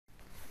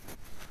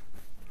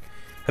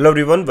Hello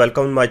everyone,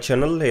 welcome to my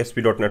channel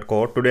ASP.NET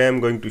Core. Today I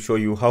am going to show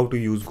you how to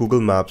use Google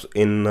Maps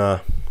in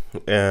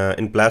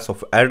place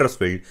of address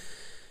field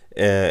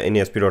in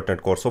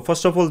ASP.NET Core. So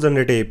first of all,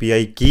 generate a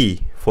API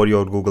key for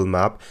your Google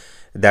Map.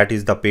 That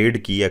is the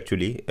paid key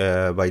actually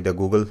by the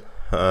Google.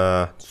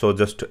 So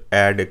just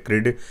add a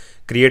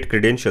create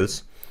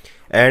credentials,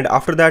 and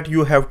after that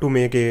you have to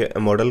make a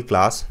model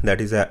class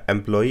that is an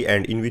employee,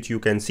 and in which you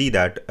can see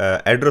that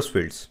address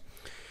fields.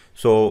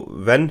 So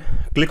when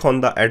click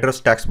on the address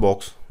text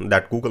box,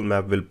 that Google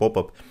Map will pop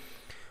up.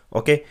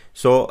 Okay,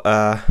 so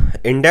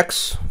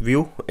index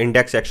view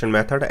index action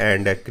method,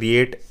 and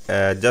create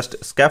just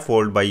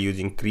scaffold by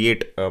using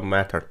create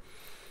method.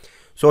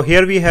 So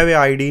here we have a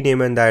ID,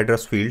 name, and the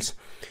address fields,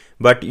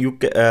 but you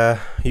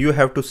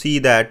have to see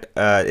that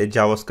a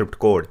JavaScript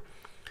code.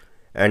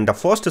 And the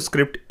first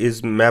script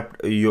is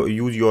mapped.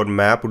 Use your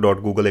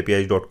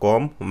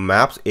map.googleapis.com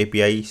maps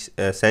API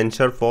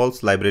sensor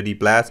false library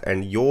plus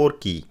and your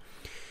key.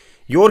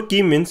 Your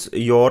key means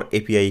your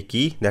API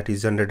key that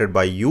is generated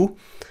by you,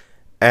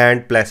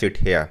 and place it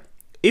here.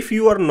 If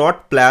you are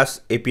not place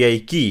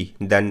API key,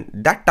 then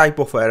that type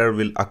of error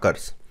will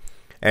occurs,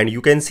 and you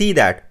can see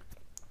that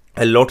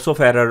lots of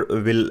error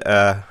will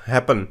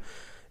happen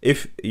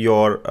if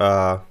your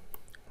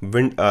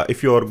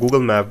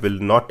Google Map will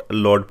not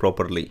load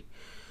properly.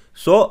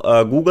 So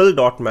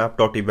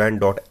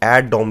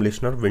google.map.event.add DOM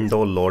listener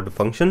window load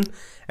function,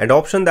 and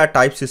option that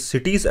types is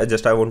cities.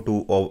 Just I want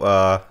to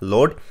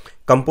load.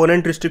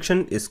 Component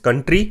restriction is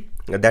country,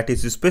 that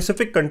is a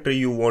specific country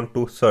you want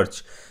to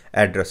search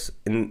address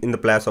in the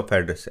place of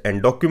address,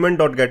 and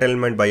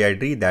document.getElement by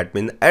ID, that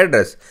means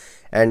address,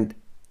 and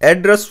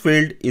address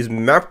field is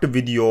mapped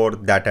with your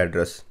that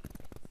address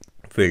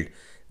field,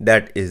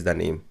 that is the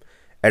name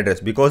address,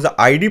 because the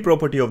ID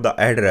property of the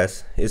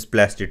address is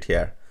placed it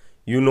here.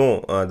 You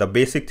know the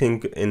basic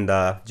thing in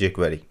the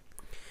jQuery.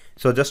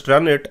 So just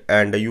run it,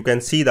 and you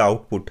can see the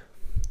output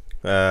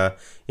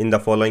in the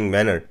following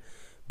manner.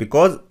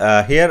 Because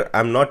here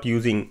I'm not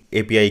using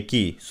API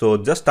key, so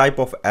just type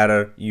of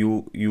error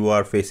you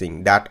are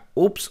facing, that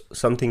oops,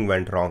 something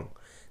went wrong.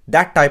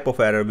 That type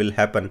of error will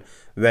happen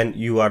when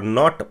you are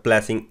not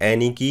placing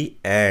any key,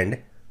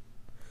 and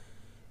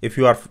if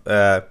you are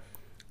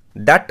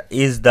that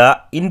is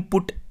the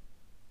input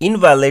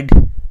invalid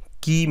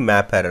key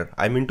map error.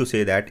 I mean to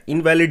say that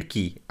invalid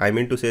key, I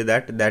mean to say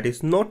that that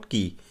is not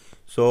key.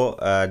 So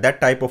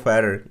that type of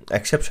error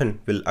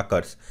exception will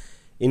occurs,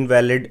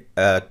 invalid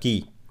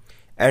key,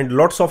 and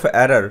lots of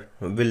error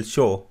will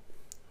show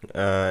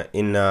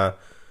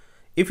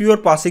if you are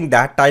passing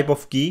that type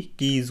of key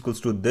is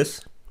equals to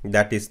this,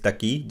 that is the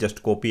key.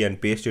 Just copy and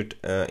paste it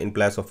in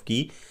place of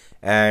key.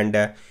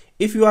 And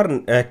if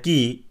your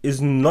key is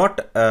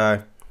not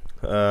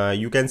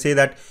you can say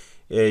that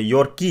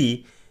your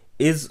key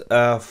is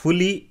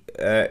fully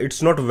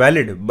it's not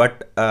valid,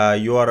 but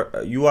you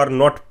are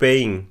not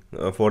paying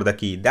for the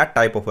key, that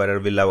type of error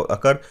will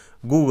occur.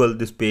 Google,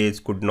 this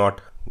page could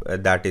not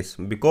that is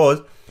because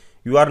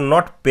you are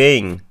not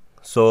paying.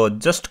 So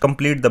just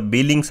complete the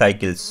billing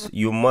cycles.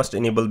 You must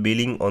enable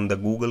billing on the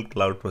Google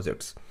Cloud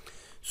projects.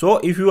 So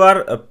if you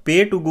are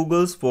pay to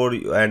Google's for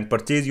and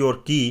purchase your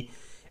key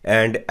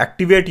and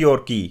activate your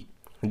key,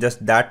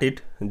 just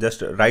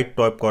right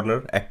top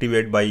corner,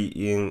 activate by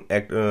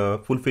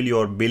fulfill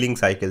your billing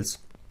cycles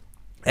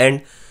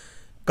and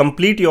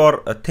complete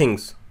your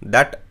things,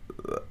 that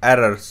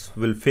errors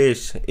will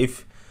face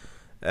if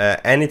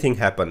anything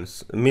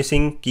happens.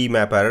 Missing key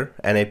map error,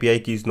 an API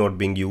key is not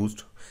being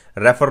used.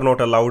 Refer not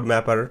allowed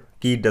map error,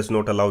 key does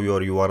not allow your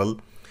URL.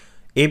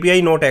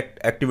 API not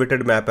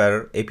activated map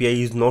error,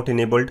 API is not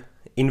enabled.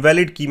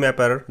 Invalid key map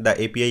error,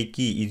 the API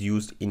key is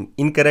used in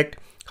incorrect.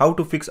 How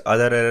to fix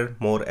other error?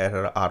 More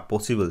error are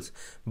possibles,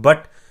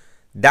 but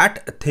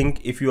that thing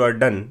if you are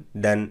done,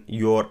 then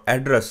your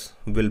address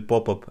will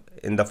pop up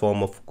in the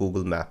form of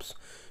Google Maps.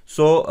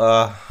 So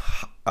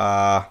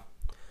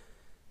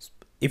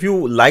if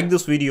you like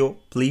this video,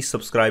 please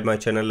subscribe my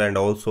channel and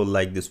also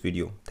like this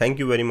video. Thank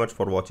you very much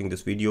for watching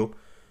this video.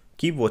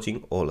 Keep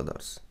watching all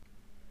others.